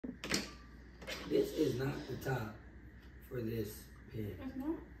This is not the top for this pen. It's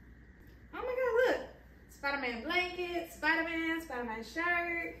not? Oh my god, look. Spider-Man blanket, Spider-Man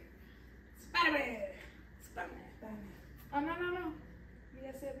shirt, Spider-Man. Oh, no. You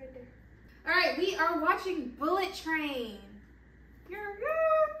gotta see it right there. All right, we are watching Bullet Train.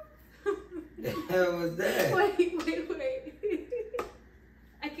 The hell was that? Wait.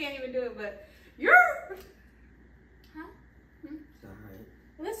 I can't even do it, but Huh? It's alright.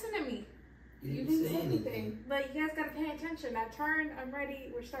 Listen to me. You didn't say anything. But you guys gotta pay attention. I turned, I'm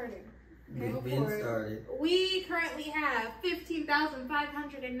ready, we're starting. We've been started. We currently have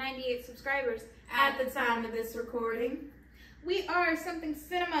 15,598 subscribers at the time of this recording. We are Something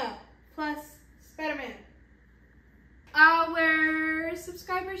Cinema plus Spider-Man. Our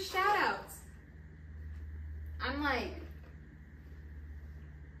subscribers shout outs. I'm like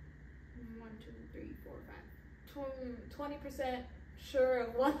 20% sure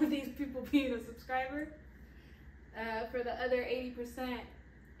of one of these people being a subscriber. For the other 80%,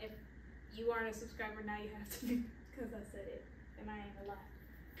 if you aren't a subscriber, now you have to be, because I said it, and I ain't a lie.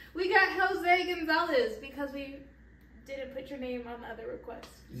 We got Jose Gonzalez because we didn't put your name on the other request.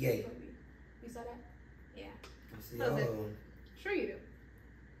 Yay. You saw that? Yeah. I see all of them. Sure you do.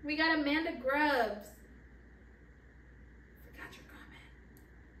 We got Amanda Grubbs. Forgot your comment.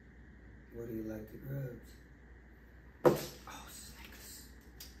 What do you like the grubs? Oh, snakes.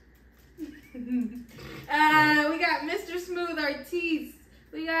 We got Mr. Smooth Ortiz.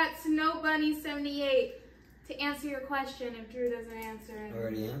 We got Snow Bunny 78. To answer your question, if Drew doesn't answer, I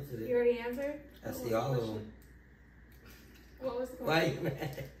already answered it. You already answered? I see all of them. What was the question? Why you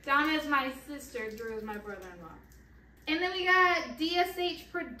mad? Donna is my sister. Drew is my brother-in-law. And then we got DSH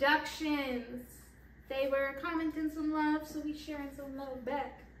Productions. They were commenting some love, so we sharing some love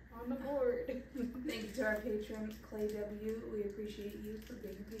back on the board. Thank you to our patron, Clay W. We appreciate you for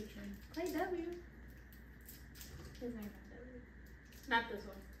being a patron. Clay W. His name is W. Not this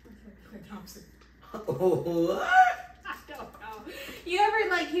one. Clay Thompson. What? I don't know. You ever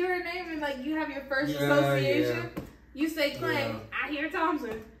like hear a name and like you have your first association? Yeah. You say Clay, I hear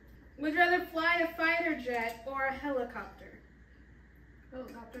Thompson. Would you rather fly a fighter jet or a helicopter?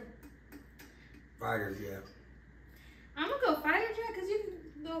 Helicopter. Fighter jet. I'm gonna go fighter jet because you can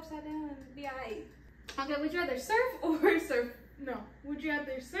go upside down and be alright. Okay, would you rather surf or surf? No. Would you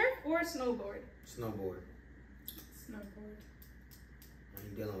rather surf or snowboard? Snowboard. Snowboard. I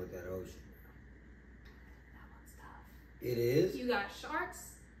ain't dealing with that ocean. That one's tough. It is? You got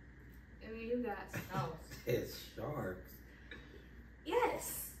sharks and you got snow. It's sharks.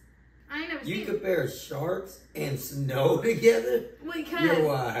 Yes. I ain't never seen You compare sharks and snow together? Because, you're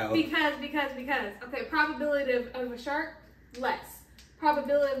wild. Because. Okay, probability of a shark, less.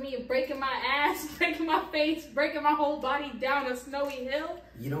 Probability of me breaking my ass, breaking my face, breaking my whole body down a snowy hill.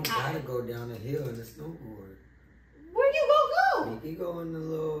 You don't gotta go down a hill in a snowboard. Where you gonna go? You can go in the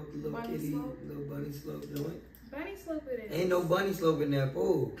little Bunny kitty, slope? little bunny slope joint. Bunny slope it is. Ain't no bunny slope in that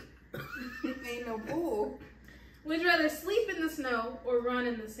pool. Ain't no pool. Would you rather sleep in the snow or run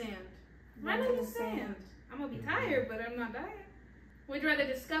in the sand? Run in the sand. I'm gonna be tired, but I'm not dying. Would you rather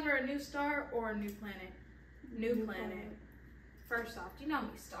discover a new star or a new planet? New planet. First off, do you know how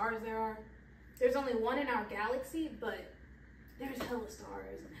many stars there are? There's only one in our galaxy, but there's hella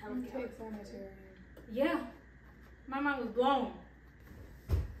stars and hella galaxies. Yeah. My mind was blown.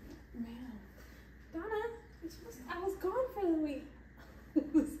 Man. Donna, I was gone for the week.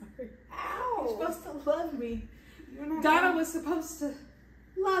 Sorry. Ow! You're supposed to love me. Donna was supposed to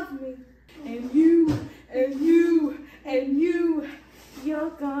love me. And you're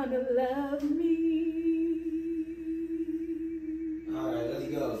gonna love me. Alright, let's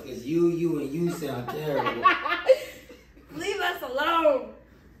go. Because you sound terrible. Leave us alone.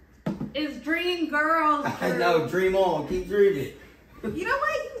 It's Dream Girls. I know, dream on. Keep dreaming. You know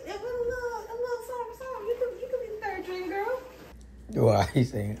what? It was a little song. You could be the third Dream Girl. Why you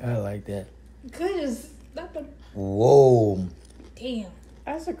saying I like that? Cause nothing. Whoa. Damn.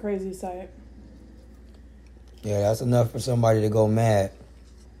 That's a crazy sight. Yeah, that's enough for somebody to go mad.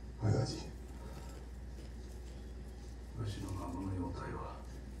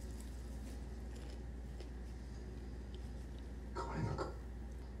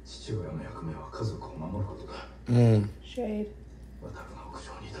 Shade.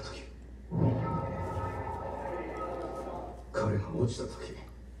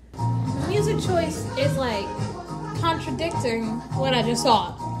 Music choice is like contradicting what I just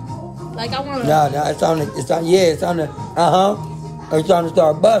saw. Like I want to. No, it's time to. It's time to. It's time to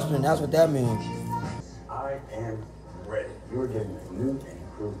start busting. That's what that means. I am ready. You're getting a new and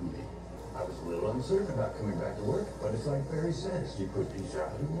improved me. I was a little uncertain about coming back to work, but it's like Barry says, you put peace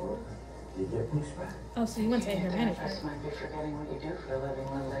out in the world, You get respect. Oh, so you went to anger management. Therapist might be forgetting what you do for a living,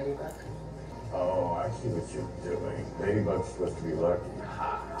 little ladybug. Oh, I see what you're doing. Ladybug's supposed to be lucky.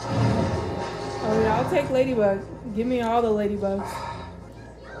 Oh yeah, I'll take ladybugs. Give me all the ladybugs.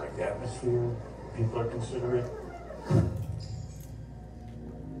 Like the atmosphere, people are considerate.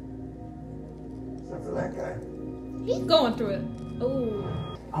 Except for that guy. He's going through it. Oh.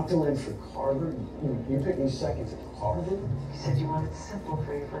 I'm going for Harvard. You picked me second to Harvard? You said you wanted simple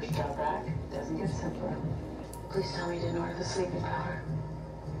for your first job back. Doesn't get simpler. Please tell me you didn't order the sleeping powder.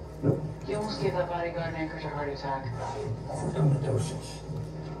 Nope. You almost gave that bodyguard an anchorage a heart attack. I've done the dosage.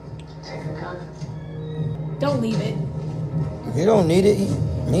 Take a gun. Don't leave it. He don't need it.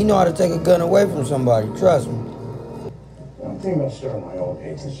 He know how to take a gun away from somebody. Trust me. I'm thinking about starting my own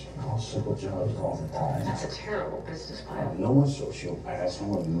agency. All simple jobs all the time. That's a terrible business plan. No one sociopath, no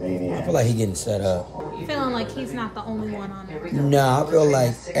one maniac. I feel like he getting set up. Feeling like he's not the only one on it. Nah, I feel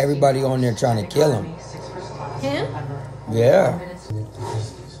like everybody on there trying to kill him. Him? Yeah.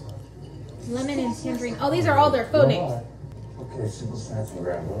 Lemon and tangerine. Oh, these are all their phone names. Okay, simple snatch and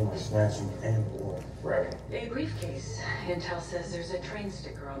grab. What am I snatching and or grabbing? A briefcase. Intel says there's a train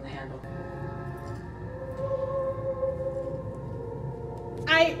sticker on the handle.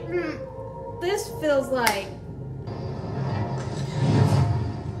 This feels like.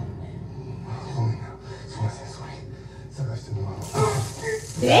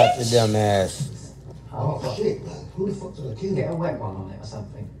 That's a dumb ass. Oh, shit, man. Who the fuck did I kill? Get a wet one on it or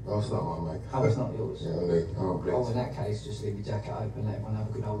something. Oh, it's not mine, mate. Oh, it's not yours. Yeah, oh, please. Oh, in that case, just leave your jacket open, let everyone have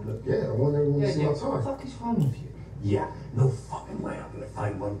a good old look. Yeah, I want everyone to see my What the time. fuck is wrong with you? Yeah, no fucking way. I'm gonna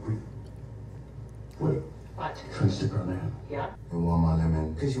find one brief. Wait, What? train sticker on there. Yeah? And one my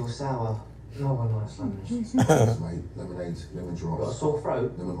lemon. Because you're sour. No one likes lemons. Yes, mate. Lemonade, lemon Got a drops, sore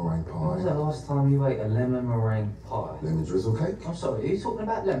throat? lemon meringue When was the pie, last time you ate a lemon meringue pie? lemon drizzle cake. I'm sorry, are you talking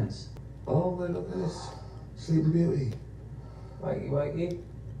about lemons? Oh, wait, look at this. Sleeping Beauty. Wakey.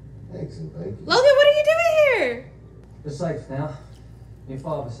 Eggs and bacon. Logan, what are you doing here? You're safe now. Your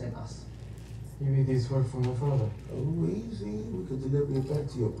father sent us. Maybe these were from my father. Oh, easy. We could deliver it back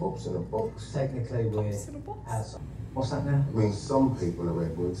to your pops in a box. Technically, we're outside. What's that now? I mean, some people are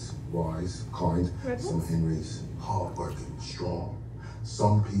Edwards, wise, kind. Redwoods? Some Henrys, hardworking, strong.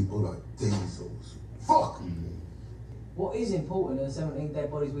 Some people are Diesels. Fuck you. What is important are the 17 dead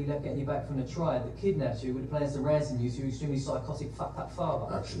bodies we left getting you back from the tribe that kidnapped you with the plans to ransom you to your extremely psychotic, fucked up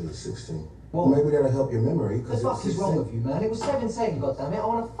father? Actually, it's 16. What? Well, maybe that'll help your memory. What the fuck is wrong with you, man? It was 17, goddammit. I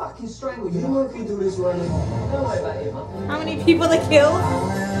want to fucking strangle you. You know if you do this right now. Don't worry about it, man. How many people they killed?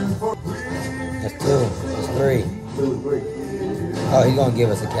 That's 2. That's 3. 2 and 3. Oh, he gonna give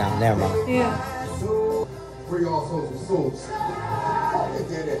us a count. Never mind. Yeah. 3 assholes with swords. Fucking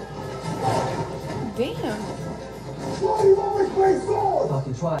did it. Damn. Why do you always play swords?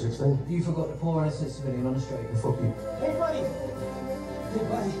 Fucking try. 16. You forgot to pour innocent civilian on the street. Fuck you. Hey, buddy. Hey,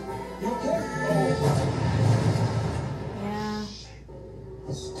 buddy. You okay? Yeah.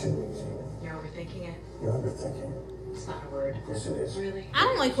 This is too easy. You're overthinking it. You're underthinking. It's not a word. Yes, it is. Really? I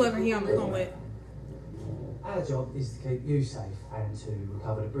don't like whoever he on the phone with. Our job is to keep you safe and to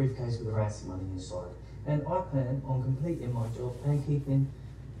recover the briefcase with the ransom money inside. And I plan on completing my job and keeping...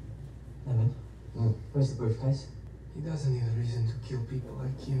 Lemon, where's the briefcase? He doesn't need a reason to kill people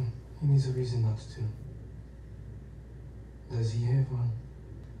like you. He needs a reason not to. Does he have one?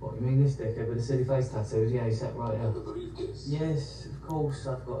 What, you mean this dickhead with the silly face tattoos? Yeah, he sat right The there. briefcase. Yes, of course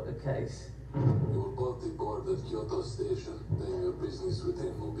I've got the case. Your party board at Kyoto Station. Then your business with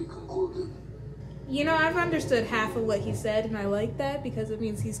him will be concluded. You know, I've understood half of what he said, and I like that because it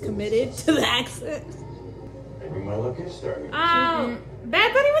means he's committed to the accent. Maybe my luck is starting.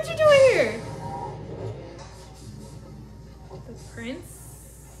 Bad Bunny, what you doing here? The Prince?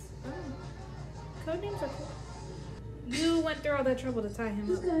 Oh. Codenames are cool. You went through all that trouble to tie him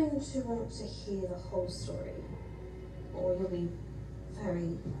He's up. going to want to hear the whole story, or he'll be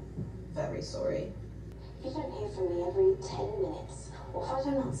very, very sorry. If you don't hear from me every 10 minutes, Or if I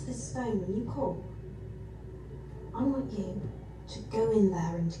don't answer this phone when you call, I want you to go in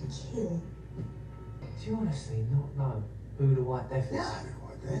there and kill. Do you honestly not know who the White Death is? Yeah, I know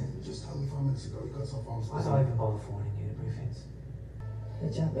what then. You just told me 5 minutes ago you got some phones. Why do I even bother forwarding you the briefings? The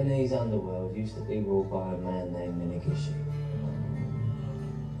Japanese underworld used to be ruled by a man named Minagishi.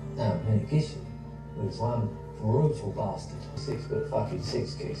 Now, Minagishi was one brutal bastard. 6 foot fucking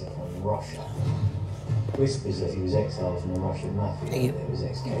 6 kicks up from Russia. Whispers that he was exiled from the Russian mafia. There was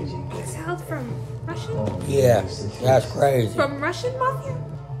ex-KGB. Exiled from Russian? Yeah, that's crazy. From Russian mafia?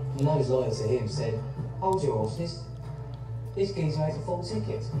 And those lawyers to him said, hold your horses. This geezer had a full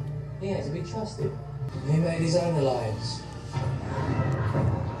ticket. He had to be trusted. He made his own alliance.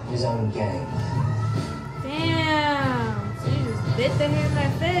 his own gang. Damn. So you just bit the hand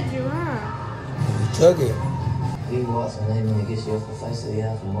that fed you, huh? You took it. He was a name that gets you off the face of the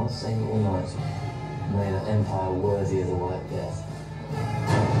earth in one single night. Made an empire worthy of the White Death.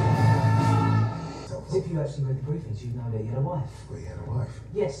 As if you actually read the briefings, you'd know that he had a wife. Well, he had a wife.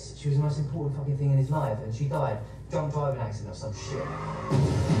 Yes, she was the most important fucking thing in his life, and she died. Drunk driving accident or some shit.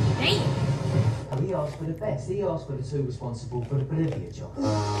 Damn. And he asked for the best. He asked for the two responsible for the Bolivia job.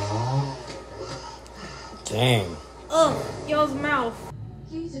 Dang. Ugh, y'all's mouth.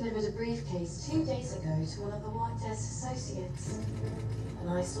 You delivered a briefcase 2 days ago to one of the White Death's associates. And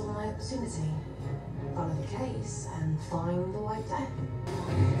I saw my opportunity. Follow the case and find the White Death.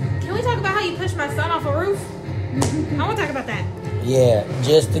 Can we talk about how you pushed my son off a roof? I want to talk about that. Yeah,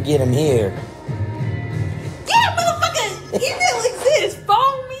 just to get him here. Yeah, motherfucker! Email exists.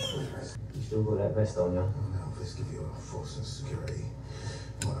 Phone me. You still got that vest on, yeah? Now, let's give you a false sense of security.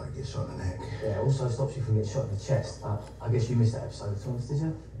 When I get shot in the neck. Yeah, it also stops you from getting shot in the chest. I guess you missed that episode of Thomas, did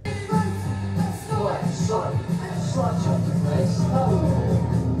you? Right, so, slide shot in the face.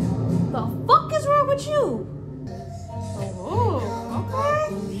 The fuck is wrong with you? Oh,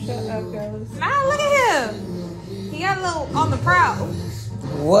 okay. Shut up, girls. Nah, look at him. He got a little on the prowl.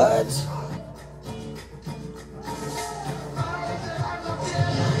 What?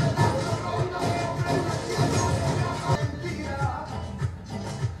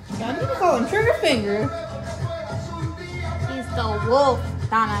 I need to call him Trigger Finger. He's the wolf,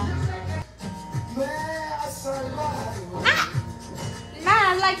 Donna. Ah! Nah,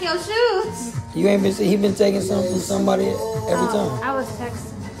 I like your shoes. You ain't been he been taking something from somebody every time. I was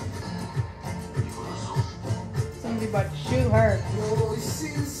texting. Somebody about to shoot her.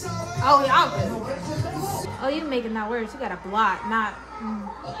 Oh, y'all good. Oh, you making that worse. You got a blot, not.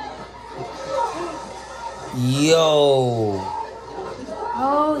 Yo.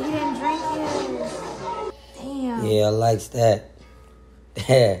 Oh, he didn't drink it. Damn. Yeah, I likes that.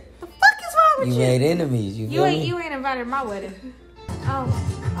 The fuck is wrong with you? You made enemies. You ain't invited to my wedding.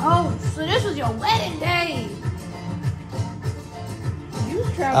 Oh, so this was your wedding day.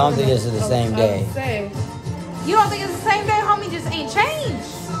 I don't think this is the same day. You don't think it's the same day? Homie just ain't changed.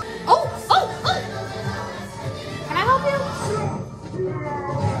 Oh. Can I help you?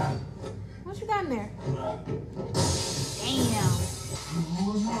 What you got in there? Damn.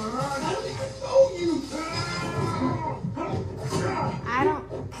 I don't.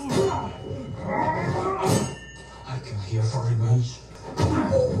 Damn. I came here for revenge.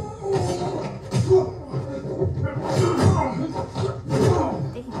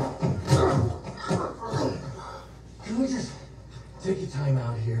 Can we just take your time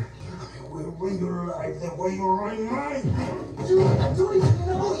out here? We'll bring your life that way you run mine. Dude, I don't even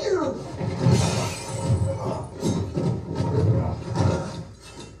know you.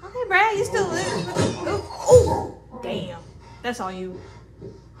 Okay, Brad, you still live. Oh, damn. That's all you.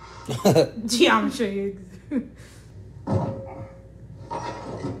 Geometry.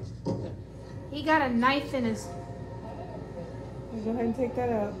 He got a knife in his. Go ahead and take that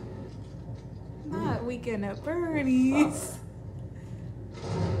out. Not weekend at Bernie's.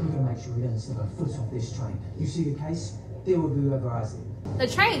 We're gonna make sure we don't slip a foot off this train. You see the case? Deal with whoever has it. The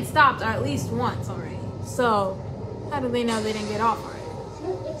train stopped at least once already. So, how do they know they didn't get off already?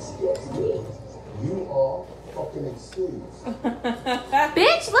 Excuse me. You are fucking excused.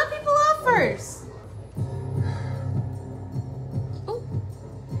 Bitch, let people off first. Ooh.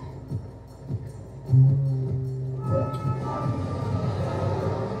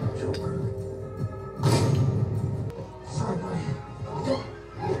 Sorry, buddy.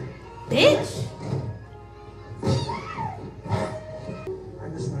 Bitch. I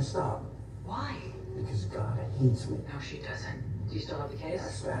missed my stop. Why? Because God hates me. No, she doesn't. Do you still have the case?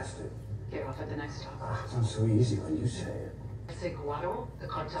 That's bastard. Get off at the next stop. It sounds so easy when you say it. Say Guado, the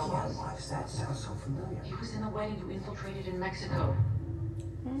cartel Yeah, boss. why does that sound so familiar? He was in the wedding you infiltrated in Mexico.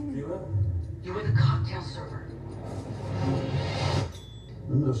 You were? You were the cocktail server.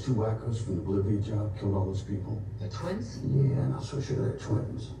 Remember those two wackos from the Bolivia job killed all those people? The twins? Yeah, not so sure they're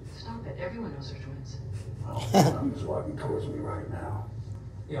twins. Stop it. Everyone knows they're twins. Well, one of them is walking towards me right now.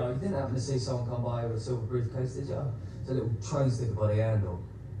 Yeah, you didn't happen to see someone come by with a silver briefcase, did you? It's a little train sticker by the handle.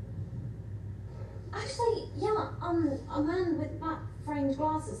 Actually, yeah, a man with black framed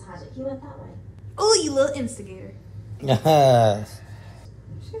glasses had it. He went that way. Oh, you little instigator. Yes.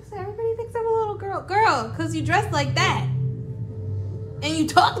 She said everybody thinks I'm a little girl. Girl, because you dress like that. And you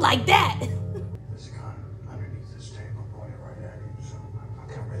talk like that. There's a gun underneath this table pointed right at you, so I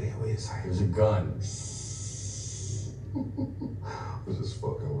can't really hear what you're saying. There's a gun. I was just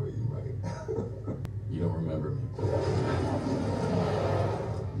fucking with you, mate. You don't remember me.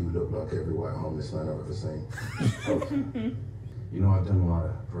 You look like every white homeless man I've ever seen. You know, I've done a lot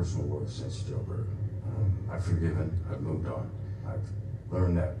of personal work since Joburg. I've forgiven, I've moved on. I've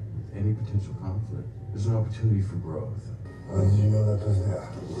learned that with any potential conflict, there's an opportunity for growth. How did you know that was there?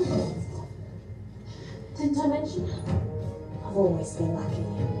 Didn't I mention? I've always been lucky.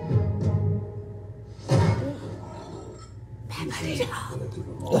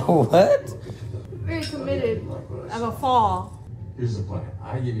 What? Very committed of a fall. Here's the plan.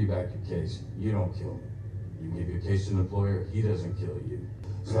 I give you back your case. You don't kill me. You give your case to an employer. He doesn't kill you.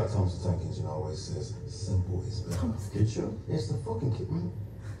 It's like Thomas the Tank Engine always says, simple is better. Kid show? It's the fucking kid, man.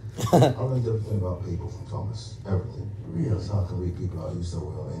 I learned everything about people from Thomas. Everything. That's how I can read people like you so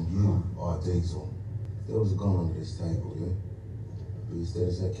well. And you are Diesel. There was a gun under this table, yeah? Be as dead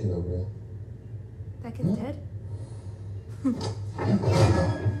as that kid over there. That kid's dead?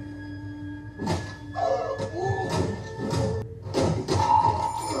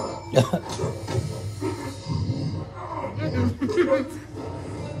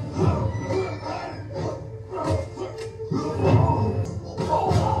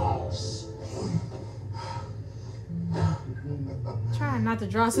 Trying not to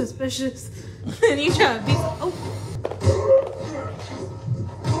draw suspicious. And you try to be. Oh.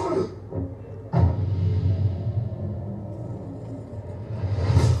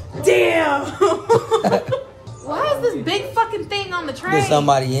 Damn! Why is this big fucking thing on the train? There's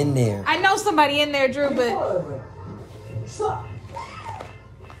somebody in there. I know somebody in there, Drew, but.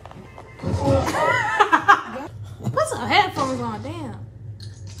 Put some headphones on, damn.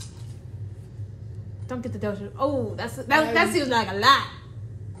 Don't get the dosage. Oh, that seems like a lot.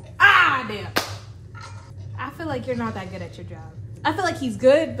 Ah, damn. I feel like you're not that good at your job. I feel like he's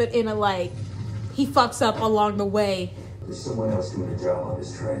good, but in a like, he fucks up along the way. There's someone else doing a job on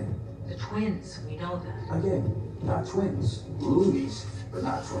this train. The twins, we know that. Again, not twins. Loonies, but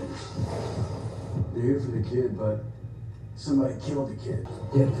not twins. They're here for the kid, but somebody killed the kid.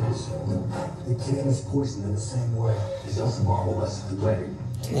 Get this. The kid is poisoned in the same way. He's also marvelous and wedding.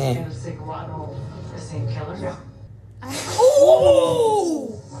 Damn. The same killer? Yeah.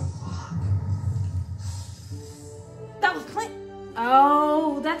 Ooh! That was Clint.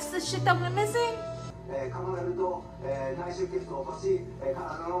 Oh, that's the shit that we're missing? I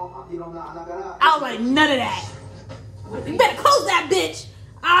don't like none of that. You better close that bitch.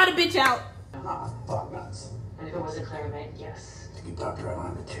 Ah, the bitch out. And if it was a clairvoyant, yes. Take a doctor out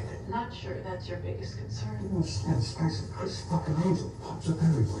on the ticket. Not sure that's your biggest concern. You understand, this guy's a Chris fucking angel. Pops up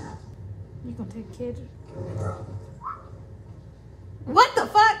everywhere. You gonna take a kid? What the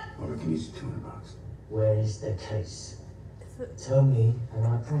fuck? Or can use $200. Where is the case? Tell me, and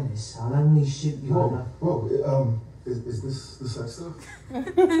I promise I'll only shoot you enough. Whoa, is this the sex stuff?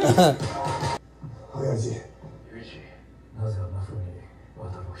 Oyaji.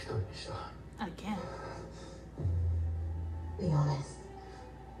 Again. Be honest.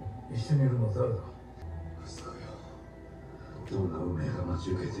 一緒にいるの誰だ？どんな運命が待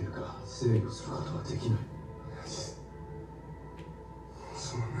ち受けているか制御することはできない。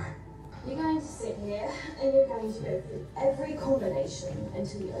You're going to sit here and you're going to go through every combination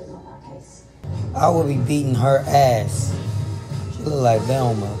until you open up that case. I will be beating her ass. She look like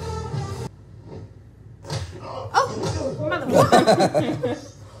Velma. Oh, motherfucker.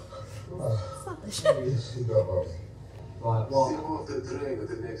 Stop this shit. Right, what? Sit off the train at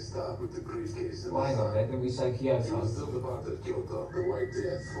the next stop with the briefcase. Hang on, then we say He was Kyoto. still the part that Kyoto, the White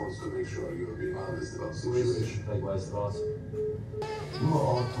Death, wants to make sure you're being honest about the Where's the situation. big ways of us? You are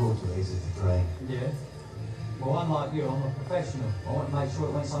all told to exit the train. Yeah. Well, unlike you, I'm a professional. I want to make sure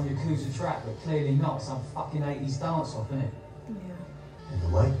it went some Yakuza trap, but clearly not some fucking 80s dance off, innit? Yeah. And the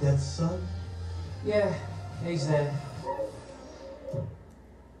White Death's son? Yeah, he's there.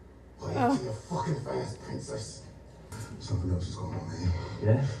 Play it to your fucking fast, princess. Something else is going on here.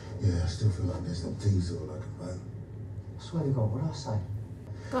 Yeah? Yeah, I still feel like there's no teaser or like a plan. I swear to God, what did I say?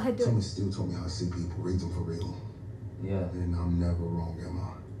 Go ahead, do Someone it. still told me how I see people, read them for real. Yeah. And I'm never wrong, am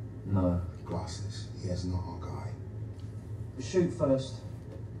I? No. Glasses. He has no hawk eye. Shoot first.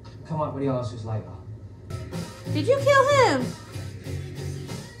 Come up with the answers later. Did you kill him?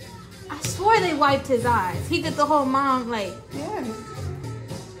 I swore they wiped his eyes. He did the whole mom, like. Yeah.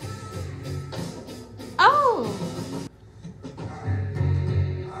 Oh.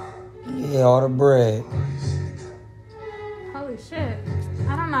 Yeah, all the bread. Holy shit.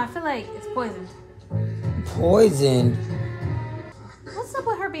 I don't know. I feel like it's poisoned. Poisoned? What's up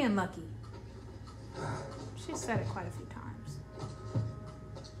with her being lucky? She said it quite a few times.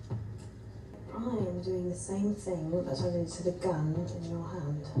 I am doing the same thing, but I did to the gun in your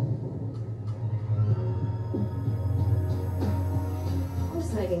hand. I was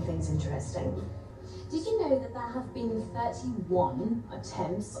just making things interesting. Did you know that there have been 31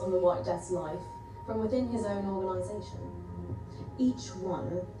 attempts on the White Death's life from within his own organisation? Each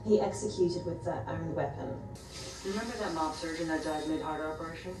one he executed with their own weapon. Remember that mob surgeon that died mid-heart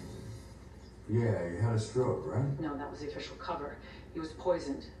operation? Yeah, he had a stroke, right? No, that was the official cover. He was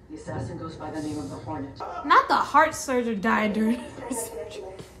poisoned. The assassin goes by the name of the Hornet. Not the heart surgeon died during her surgery.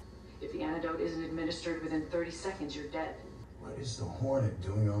 If the antidote isn't administered within 30 seconds, you're dead. What is the Hornet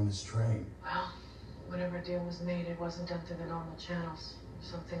doing on this train? Well, whatever deal was made, it wasn't done through the normal channels.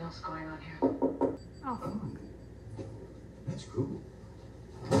 There's something else going on here. Oh. That's cool.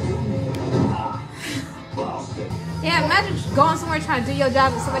 Yeah, imagine going somewhere trying to do your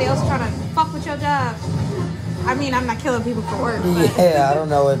job and somebody else trying to fuck with your job. I mean, I'm not killing people for work. But Yeah, I don't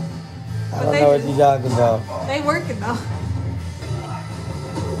know what you're talking about. they working though.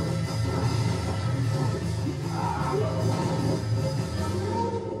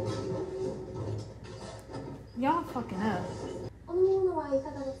 Y'all fucking up.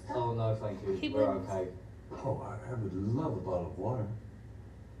 Oh no, thank you. We're okay. Oh, I would love a bottle of water.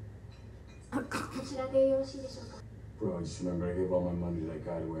 Bro, I just remember I gave all my money to that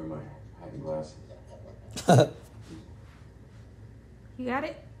guy to wear my hat and glasses. You got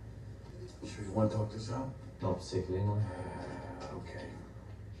it? You sure you want to talk this out? Not particularly, no. Okay.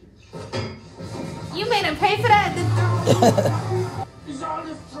 You made him pay for that? He's on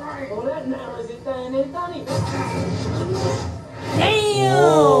this train! Well, that narrows it down and done it. Damn!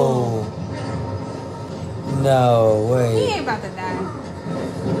 Whoa. No He way. ain't about to die.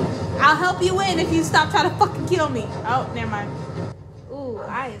 I'll help you win if you stop trying to fucking kill me. Oh, never mind. Ooh,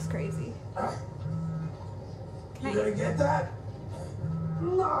 I is crazy. You gonna get that?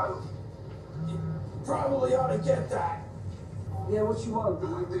 No. You probably ought to get that. Yeah, what you want? The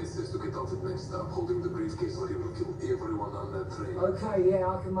White Death says to get out at next stop, holding the briefcase or he will kill everyone on that train. Okay, yeah,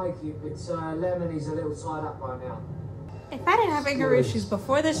 I can make it, but Lemon is a little tied up right now. If I didn't have anger issues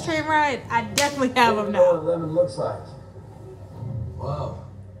before this train ride, I definitely have them now. What Lemon looks like. Wow.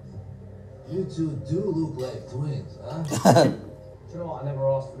 You two do look like twins, huh? Do you know what? I never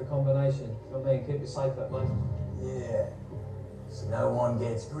asked for the combination. You know what I mean? Keep it safe, that mate. Yeah. So no one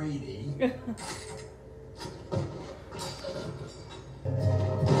gets greedy.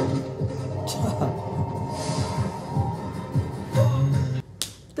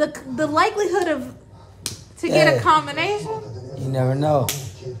 The likelihood of to get a combination. You never know.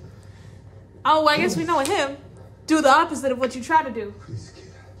 Oh, well, I guess we know with him. Do the opposite of what you try to do. Please,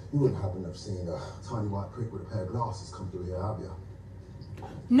 kid. You wouldn't happen to have seen a tiny white prick with a pair of glasses come through here, have you?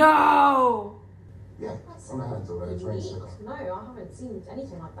 No. Yeah, on the hands of a train sticker. No, I haven't seen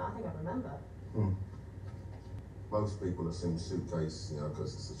anything like that. I think I remember. Most people have seen suitcase,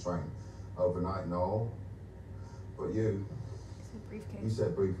 because it's a train. Overnight, no. But you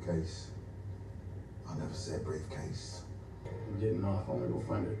said briefcase. I never said briefcase. I'm getting off. I'm gonna go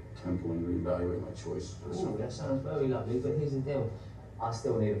find a temple and reevaluate my choice. Ooh, that sounds very lovely, but here's the deal. I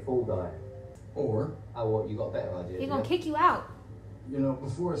still need a full diet. Or, oh, what? You got a better idea? He's gonna kick you out.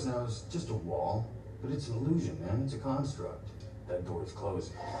 Before us now is just a wall, but it's an illusion, man. It's a construct. That door is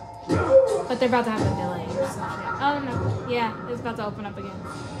closed. But they're about to have a delay or some shit. Oh no. Yeah, it's about to open up again.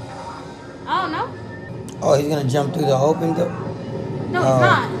 Oh no. Oh, he's gonna jump through the open door? No, he's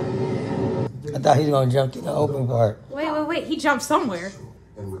not. I thought he was gonna jump through the open part. Wait. He jumped somewhere.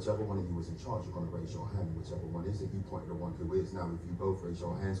 And whichever one of you is in charge, you're gonna raise your hand. And whichever one is it, you point to the one who is. Now, if you both raise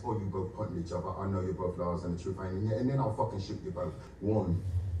your hands, or you both point at each other, I know you're both liars and the truth ain't in yet, and then I'll fucking shoot you both. 1.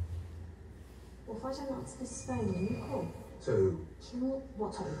 Well, if I don't answer this phone, then you call. 2. Kill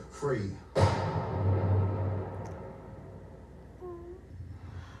what? 3.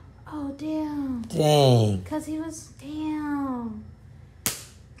 Oh damn. Dang. Cause he was damn.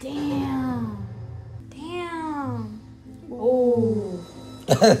 Oh.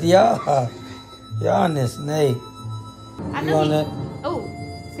 Y'all on this snake. I You know on he, that? oh,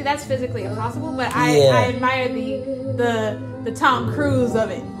 see that's physically impossible, but I admire the Tom Cruise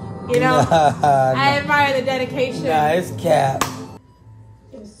of it. I admire the dedication. Nah, it's cap.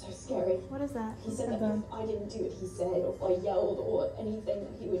 It was so scary. What is that? He said that if I didn't do what he said, or if I yelled or anything,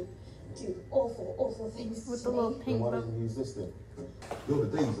 he would do awful, awful things. With the little Then pink why book. didn't you use this then? You're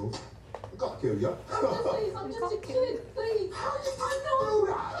the diesel. I gotta kill you. Please, I'm just a kid, please. How did you know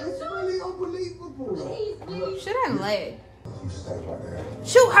that? It's really unbelievable. Please, please. Shoot her in the leg. You stay right there.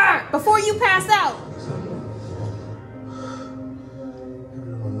 Shoot her before you pass out.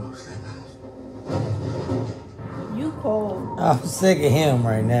 Everyone knows that. You cold. I'm sick of him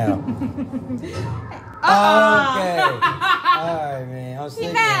right now. Okay. Alright, man. I'm sick He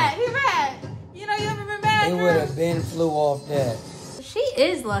of mad. him. He mad. You ever been mad? He would have been flew off that. She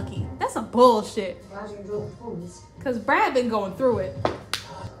is lucky. That's some bullshit. Glad you enjoyed the performance. Cause Brad been going through it.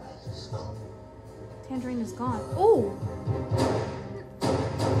 Tangerine is gone. Ooh.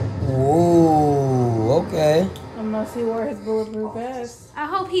 Ooh, okay. Unless he wore his bulletproof vest. I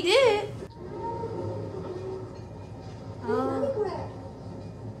hope he did. Oh.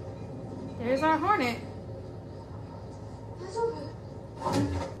 There's our Hornet.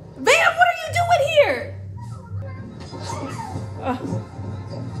 Bam, what are you doing here?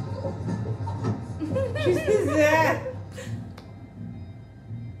 She's that.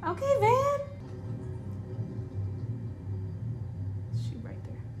 Okay, Van. Shoot right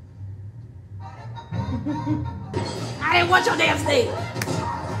there. I didn't want your damn snake.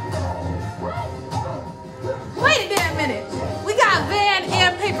 Wait a damn minute. We got Van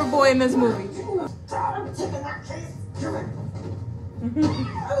and Paperboy in this movie. I'm taking that case.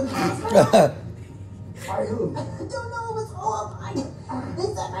 By who? I don't know what was all. They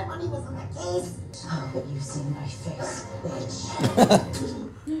said my money was in the case. Oh, but you've seen my face, bitch.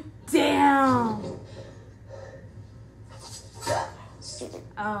 Damn.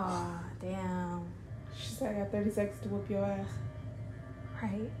 Oh, damn. She said I got 30 seconds to whoop your ass.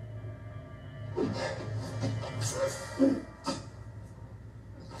 Right.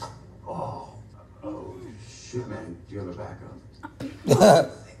 Oh shit, man. Do you have a backup?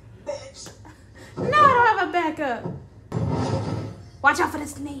 No, I don't have a backup. Watch out for the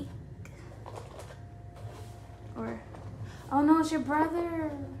snake. Or, oh no, it's your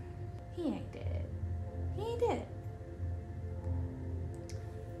brother. He ain't dead. He ain't dead.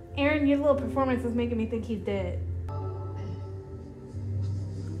 Aaron, your little performance is making me think he's dead.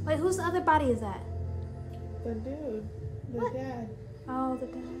 Wait, whose other body is that? The dude. The dad. Oh, the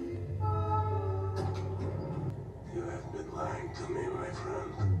dad. You have been lying to me, my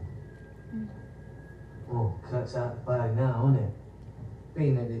friend. Oh, cat's out the bag now, isn't it?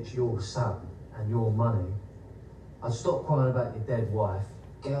 Being that it's your son and your money, I'd stop crying about your dead wife,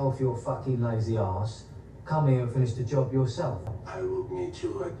 get off your fucking lazy ass, come here and finish the job yourself. I will meet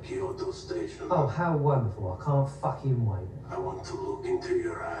you at Kyoto Station. Oh, how wonderful. I can't fucking wait. I want to look into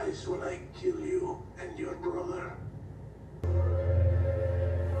your eyes when I kill you and your brother.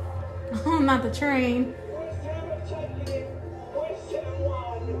 Oh, not the train.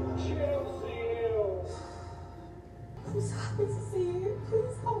 I'm so happy to see you.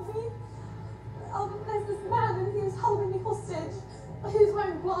 Please help me. There's this man and he was holding me hostage. He was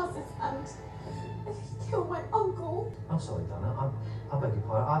wearing glasses and he killed my uncle. I'm sorry, Donna. I beg your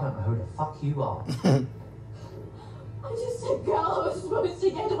pardon. I don't know who the fuck you are. I'm just a girl I was supposed to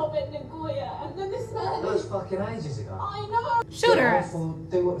get up in Nagoya and then this man... That was fucking ages ago. I know. Shoot her. Get off or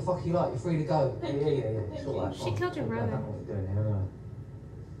do what the fuck you like. You're free to go. Yeah. It's all right. She killed your brother. I don't know what you're doing here anyway.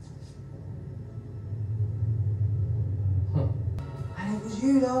 And it was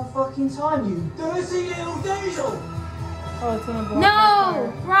you the whole fucking time, you dirty little diesel! Oh, it's gonna blow No!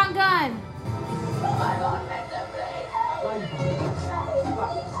 up. Wrong gun.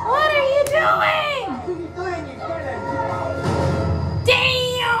 What are you doing? What are you doing, you villain?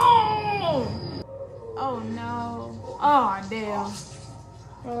 Damn! Oh no. Oh damn.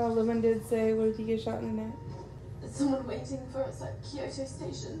 Oh, Levin did say, what if you get shot in the neck? There's someone waiting for us at Kyoto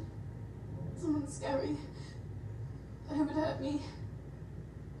Station. Someone scary. Who would hurt me?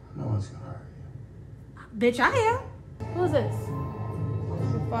 No one's gonna hurt you. Bitch, I am. Who's this?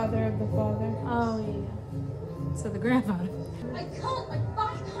 The father of the father. Oh yeah. So the grandfather. I can't, my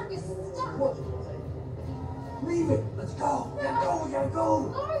back is stuck. What? Leave it. Let's go. Let's go. We gotta go.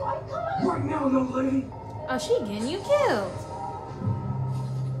 No, I can't. Right now, little lady. Oh, she getting you killed.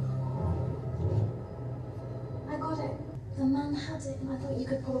 I got it. The man had it, and I thought you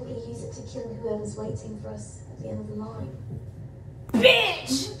could probably use it to kill whoever's waiting for us at the end of the line.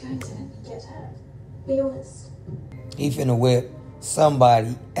 Bitch! I'm not going to let me get hurt. Be honest. He finna whip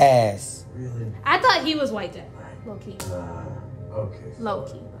somebody ass. Really? I thought he was white dead. Low key. Okay. Low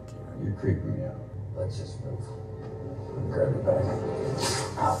key. You're creeping me out. Let's just move. Grab your bag.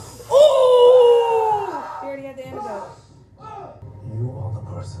 Ooh! He already had the antidote. You are the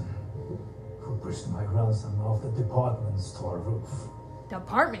person who pushed my grandson off the department store roof.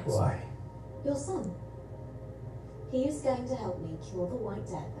 Departments? Why? Your son. He was going to help me kill the White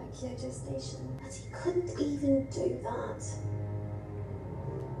Death at Kyoto Station, but he couldn't even do that.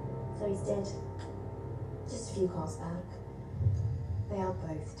 So he's dead. Just a few cars back. They are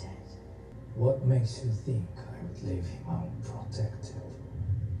both dead. What makes you think I would leave him unprotected?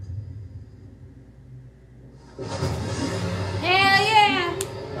 Hell yeah!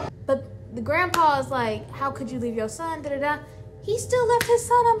 But the grandpa is like, how could you leave your son? Da-da-da. He still left his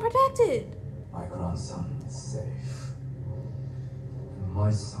son unprotected. My grandson is safe. And My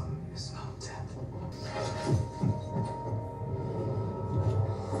son is not dead.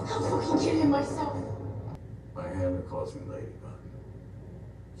 I'm fucking killing myself. My handler calls me Ladybug.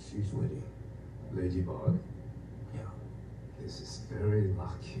 She's witty. Ladybug? Yeah. This is very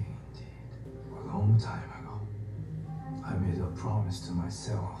lucky indeed. A long time ago, I made a promise to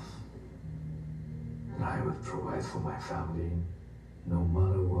myself that I would provide for my family no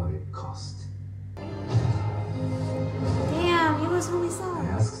matter what it cost. Damn, he was really I sorry.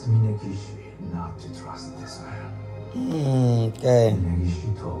 asked Minagishi not to trust this man. Okay.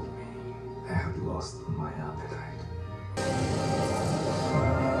 Minagishi told me I had lost my appetite.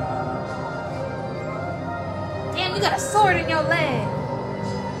 Damn, you got a sword in your leg.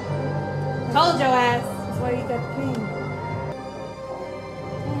 Told your ass. That's why you got the king.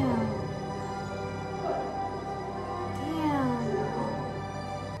 Damn. Damn.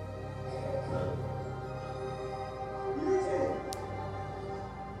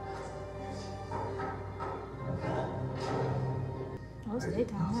 Oh, it's I did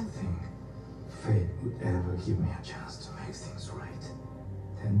daytime, not huh? think fate would ever give me a chance to make things right.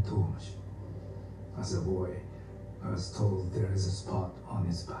 Tentoji. As a boy, I was told there is a spot on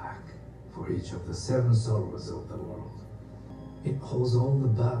his back for each of the 7 sorrows of the world. It holds all the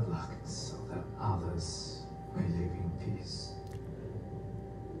bad luck so that others may live in peace.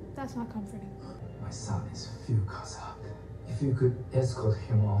 That's not comforting. My son is Fukaza. If you could escort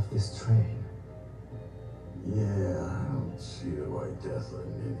him off this train. Yeah, I don't see the White Death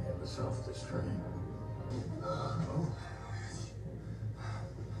letting any of us off this train.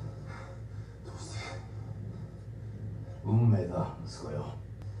 운매다, 무서워요.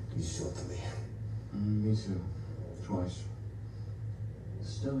 You shot me. Me too. Twice.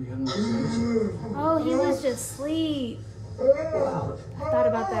 Still, you haven't Oh, he was just asleep. Wow. I thought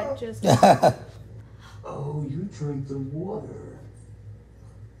about that just. Oh, you drink the water.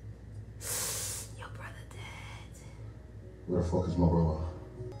 Your brother dead. Where the fuck is my brother?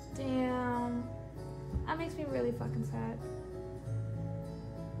 Damn. That makes me really fucking sad.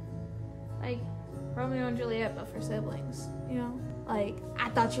 Like, Romeo and Juliet, but for siblings, you know? Like, I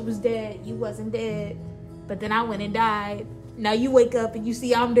thought you was dead, you wasn't dead, but then I went and died. Now you wake up and you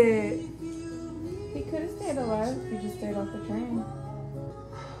see I'm dead. He could have stayed alive if he just stayed off the train.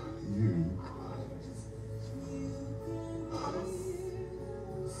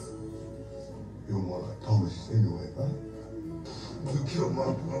 You're more like Thomas anyway, right? You killed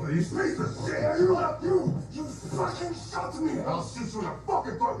my brother, you piece of shit! You fucking shot me! I'll shoot you in the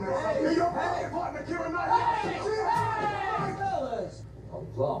fucking throat now! Hey, your partner, Kieran, hey, fellas! A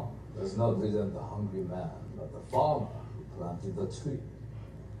plum does not present the hungry man, but the farmer who planted the tree.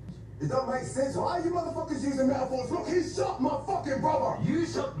 It don't make sense. Why are you motherfuckers using metaphors? Look, he shot my fucking brother! You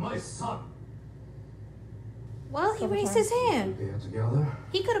shot my son! Well, he raised his hand. They're together.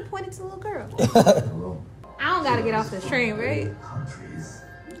 He could have pointed to the little girl. I don't gotta get off this train, right?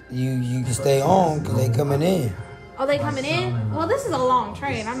 You can stay on because they coming in. Oh, they coming in? Well, this is a long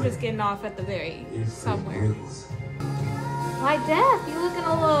train. I'm just getting off at the very somewhere. Like Death, you looking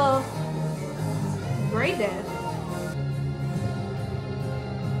a little gray Death.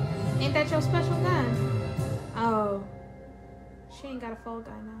 Ain't that your special gun? Oh, she ain't got a full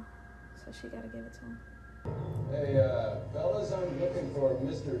gun now, so she gotta give it to him. Hey, fellas, I'm looking for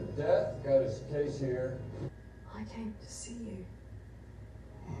Mr. Death. Got his case here. I came to see you.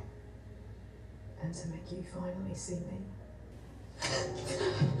 And to make you finally see me.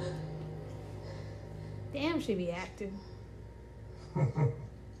 Damn, she be acting. Kill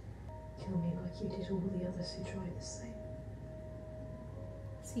me like you did all the others who tried the same.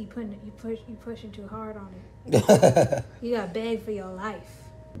 See, you pushing too hard on it. You gotta beg for your life.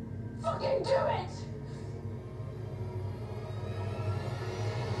 Fucking do it!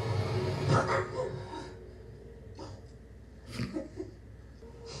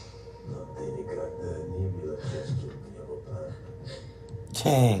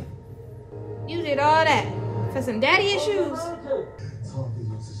 Dang. You did all that for some daddy issues. Time for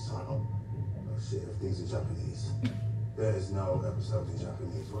you to shut up. Oh shit, if things are Japanese. There is no episode in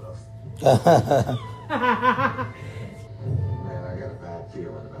Japanese. What the Man, I got a bad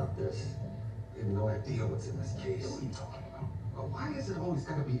feeling about this. You have no idea what's in this case. What are you talking about? Well, why is it always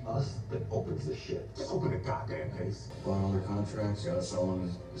gotta be us that opens the shit? Just open the goddamn case. Bought all the contracts, got us all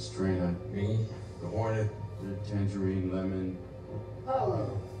on the strainer. Me, the Hornet, the Tangerine, Lemon.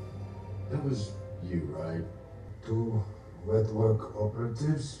 Oh. That was you, right? 2 wet work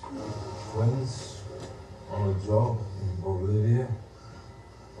operatives, friends, on a job in Bolivia,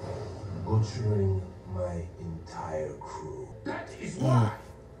 butchering my entire crew. That is why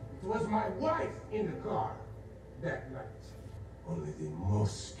it was my wife in the car that night. Only the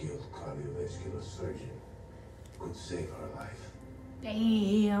most skilled cardiovascular surgeon could save her life.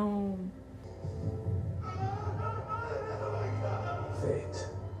 Damn. Fate.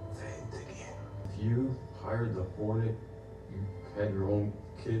 Fate again. If you hired the Hornet, you had your own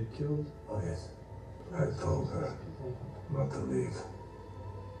kid killed? Oh, yes. I told her not to leave.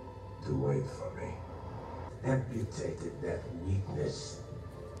 To wait for me. Amputated that weakness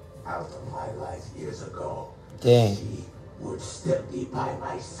out of my life years ago. Dang. She would still be by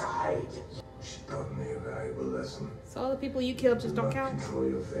my side. She taught me a valuable lesson. So all the people you killed just don't Do not count? control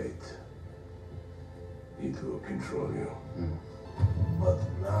your fate. It will control you. But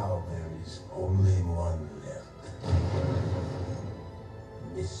now there is only one left.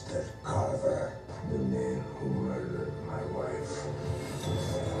 Mr. Carver, the man who murdered my wife.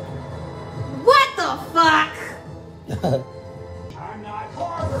 What the fuck? I'm not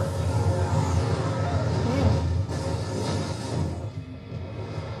Carver!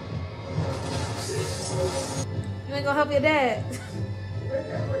 You ain't gonna help your dad.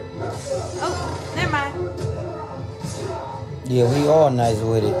 Oh, never mind. Yeah, we all nice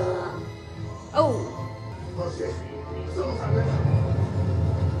with it. Oh.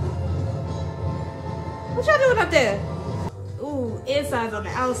 What y'all doing up there? Ooh, insides on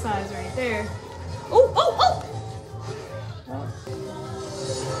the outsides right there. Oh, oh, oh!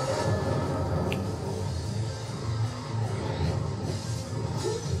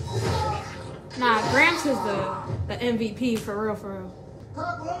 Nah, Gramps is the MVP for real, for real.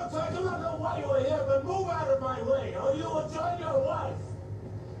 Kirk Lawrence, I do not know why you are here, but move out of my way, or you will join your wife.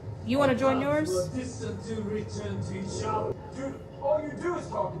 You want to join yours? Distant to return to each other. Dude, all you do is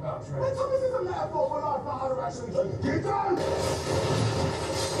talk about trans. This is a metaphor for our father actually. Get down!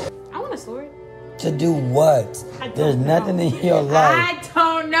 I want a sword. To do what? There's nothing in your life. I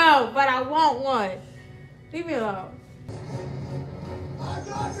don't know, but I want one. Leave me alone. I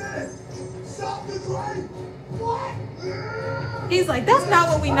got this! Stop the train! What? He's like, that's not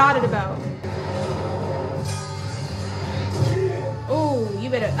what we nodded about. Ooh, you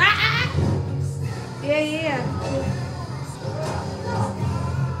better. Ah, ah. Yeah, yeah.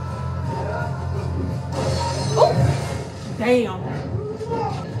 Oh, damn.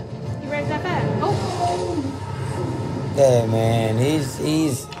 You ready that fast? Oh. Yeah, man. He's.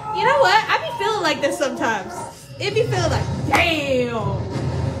 You know what? I be feeling like this sometimes. It be feeling like, damn.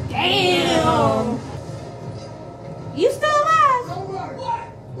 Damn. You still alive?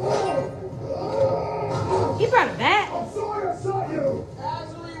 He brought it back. I'm sorry I shot you.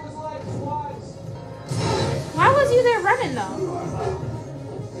 Actually, it was like twice. Why was you there running though?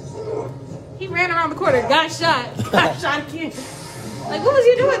 He ran around the corner, got shot, got shot again. Like, what was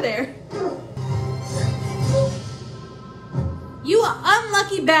you doing there? You an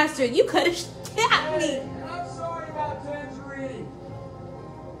unlucky bastard. You could have shot me. I'm sorry about Tangerine.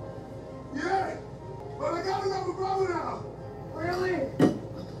 Yeah, but I got another brother now. Really?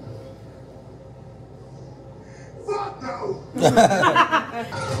 Fuck no.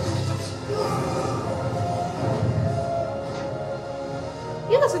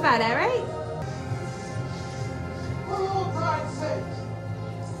 You gonna survive that, right? For old time's sake.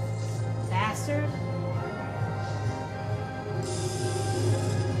 Bastard.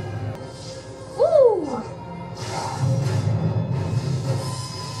 Ooh.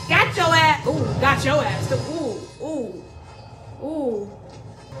 Got your ass. Ooh, got your ass. Ooh, ooh, ooh.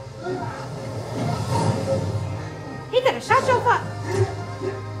 He could have shot your fuck.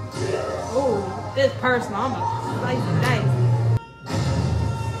 Ooh, this personal. I'm a slice and dice.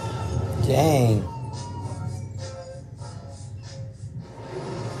 Dang.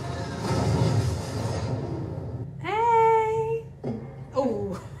 Hey.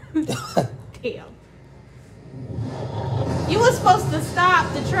 Ooh. Damn. You were supposed to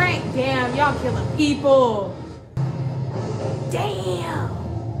stop the train. Damn, y'all killing people. Damn.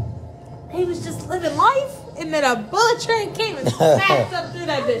 He was just living life, and then a bullet train came and smashed up through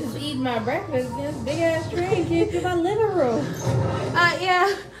that bitch. Eating my breakfast in this big ass train came through my living room.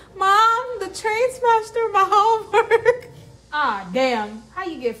 Yeah. Mom, the train smashed through my homework. Ah, damn. How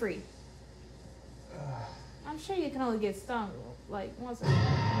you get free? I'm sure you can only get stung like once.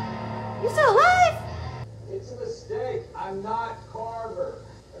 You still alive? It's a mistake. I'm not Carver.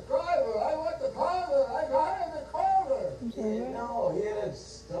 The Carver. I want the Carver. I got the Carver. No, he had a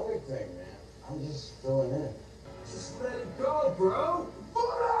stomach thing, man. I'm just filling in. Just let it go, bro.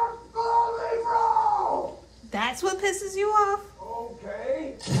 That's what pisses you off?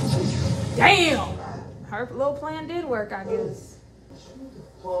 Okay. Damn. Her little plan did work, I guess. Shouldn't the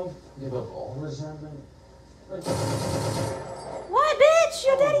plum give up all resentment? What, bitch?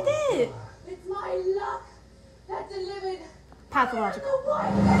 Your daddy did. It's my luck that delivered Pathological.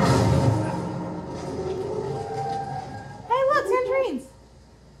 Hey, look, tangerines.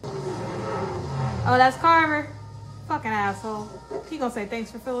 Oh, that's Carver. Fucking asshole. He gonna say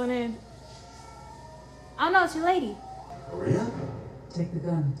thanks for filling in. I don't know, it's your lady. Maria? Take the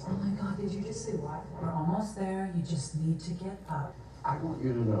gun. Oh my God, did you just say what? We're almost there. You just need to get up. I want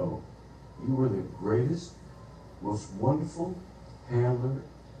you to know you were the greatest, most wonderful handler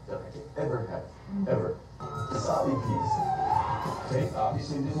that I could ever have. Ever. The Sabi piece. Faith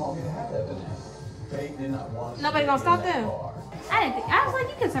obviously didn't want me to have that banana. Faith did not want us Nobody to gonna get in stop that them. car. I didn't think. I was like,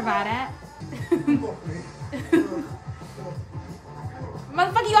 you can survive that.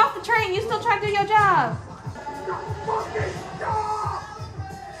 Motherfucker, you off the train. You still trying to do your job.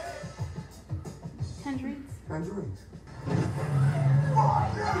 Tangerines. Tangerines.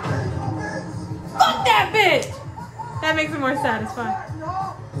 Fuck that bitch! That makes it more satisfying.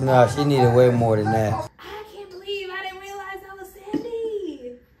 No, she needed way more than that. I can't believe I didn't realize that was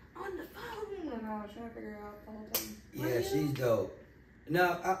Sandy on the phone. I was trying to figure out the whole time. Yeah, she's dope.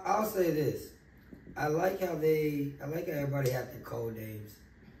 Now, I'll say this. I like how everybody had their code names.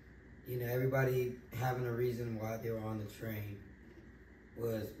 You know, everybody having a reason why they were on the train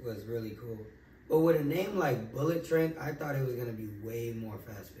was really cool. But with a name like Bullet Train, I thought it was gonna be way more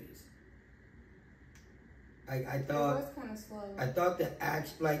fast paced. I thought it was kind of slow. I thought the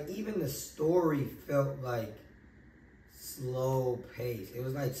action, like even the story felt like slow pace. It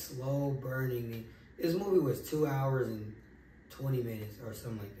was like slow burning me. This movie was 2 hours and 20 minutes or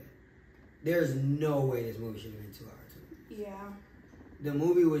something like that. There's no way this movie should have been 2 hours. Yeah. The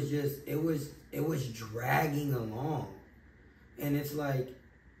movie was just, it was dragging along. And it's like,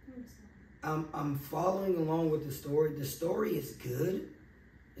 I'm following along with the story. The story is good.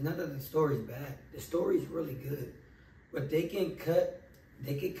 It's not that the story's bad. The story's really good. But they could cut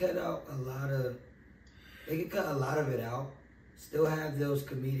out a lot of it out. Still have that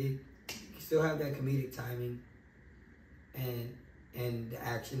comedic timing and the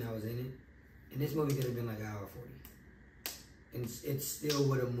action that was in it. And this movie could have been like an hour 40. And it still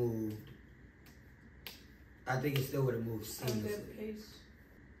would have moved. I think it still would have moved seamlessly.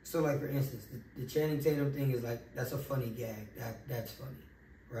 So like for instance, the Channing Tatum thing is like, that's a funny gag. That's funny,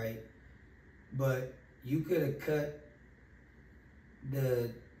 right? But you could have cut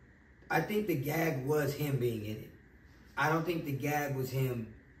I think the gag was him being in it. I don't think the gag was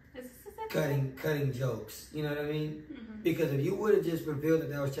him cutting jokes. You know what I mean? Mm-hmm. Because if you would have just revealed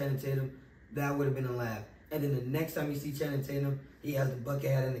that was Channing Tatum, that would have been a laugh. And then the next time you see Channing Tatum, he has the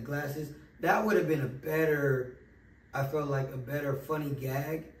bucket hat and the glasses. That would have been a better funny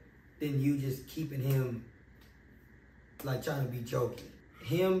gag than you just keeping him like trying to be jokey.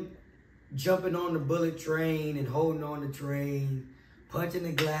 Him jumping on the bullet train and holding on the train, punching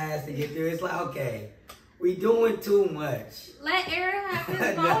the glass to get there. It's like, okay, we doing too much. Let Aaron have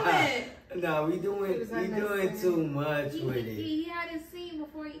his moment. No, we doing too much with it. He had his scene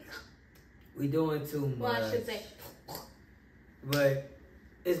before he. We doing too much. Well, I should say. But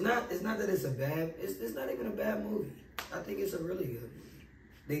it's not that it's a bad. It's not even a bad movie. I think it's a really good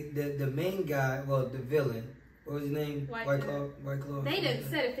movie. The main guy, well, the villain. What was his name? White Claw. They done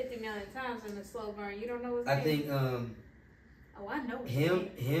said it 50 million times in the slow burn. You don't know his name? I think oh, I know his name.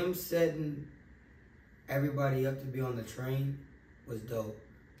 Him setting everybody up to be on the train was dope.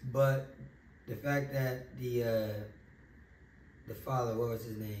 But the fact that the father, what was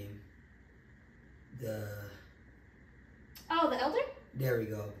his name? The elder? There we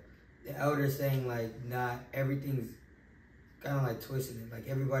go. The elder saying like, nah, everything's kind of like twisting it. Like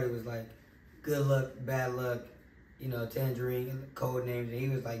everybody was like, good luck, bad luck, you know, Tangerine, code names. And he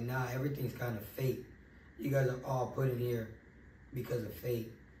was like, nah, everything's kind of fate. You guys are all put in here because of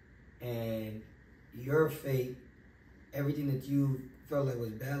fate. And your fate, everything that you felt like was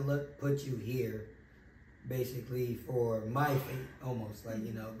bad luck, put you here basically for my fate, almost. Like,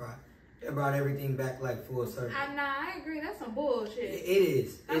 you know, it brought everything back like full circle. I agree. That's some bullshit. It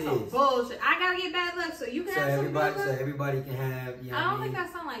is. That's some bullshit. I gotta get bad luck so you can have some good luck. So everybody can have, you know I don't think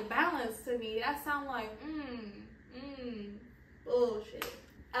that sound like balance to me. That sound like, bullshit.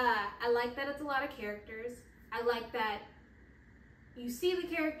 I like that it's a lot of characters. I like that you see the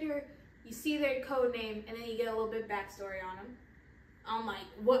character, you see their code name, and then you get a little bit backstory on them. On like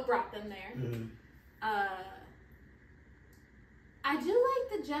what brought them there. Mm-hmm. I do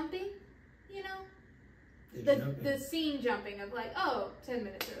like the jumping, you know? The scene jumping of like, 10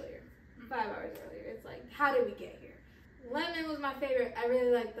 minutes earlier, 5 hours earlier. It's like, how did we get here? Lemon was my favorite. I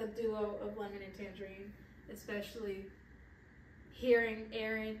really like the duo of Lemon and Tangerine, especially hearing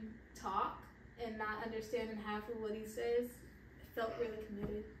Aaron talk and not understanding half of what he says. It felt really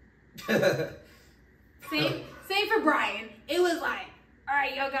committed. Same for Brian. It was like, all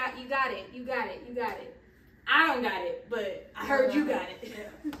right, you got it. I don't got it, but I heard you got it.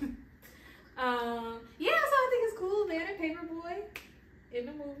 Yeah, so I think it's cool. They had a Paperboy in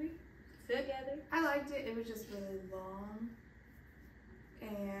the movie together. I liked it. It was just really long,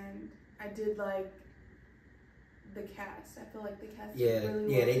 and I did like the cast. I feel like the cast did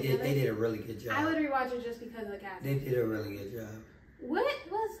really well together. They did a really good job. I would rewatch it just because of the cast. They did a really good job. What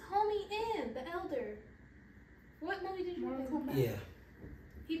was homie in The Elder? What movie did you watch? Yeah.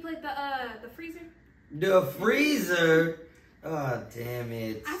 He played the freezer. The freezer. Oh, damn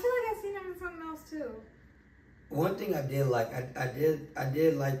it. I feel like I've seen him in something else too. One thing I did like, I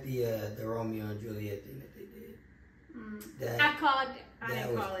did like the Romeo and Juliet thing that they did. I called it. I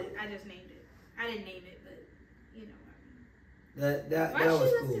didn't call it. I just named it. I didn't name it, but you know what I mean. That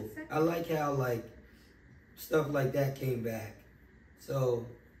was cool. I like how like stuff like that came back. So,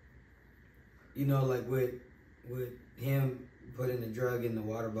 you know, like with him putting the drug in the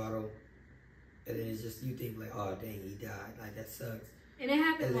water bottle, and then it's just, you think like, oh dang, he died. Like, that sucks. And it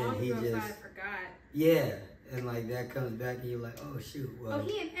happened long ago, so I forgot. Yeah, and like that comes back and you're like, oh shoot. Well,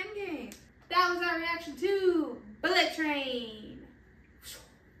 he in Endgame. That was our reaction to Bullet Train.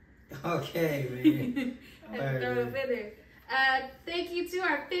 Okay, man. Throw it up in there. Thank you to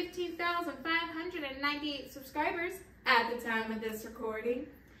our 15,598 subscribers at the time of this recording.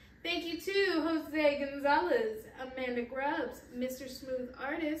 Thank you to Jose Gonzalez, Amanda Grubbs, Mr. Smooth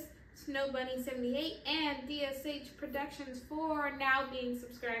Artist, Snow Bunny 78, and DSH Productions for now being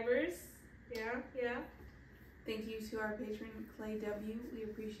subscribers. Yeah. Thank you to our patron, Clay W. We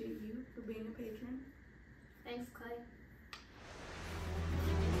appreciate you for being a patron. Thanks, Clay.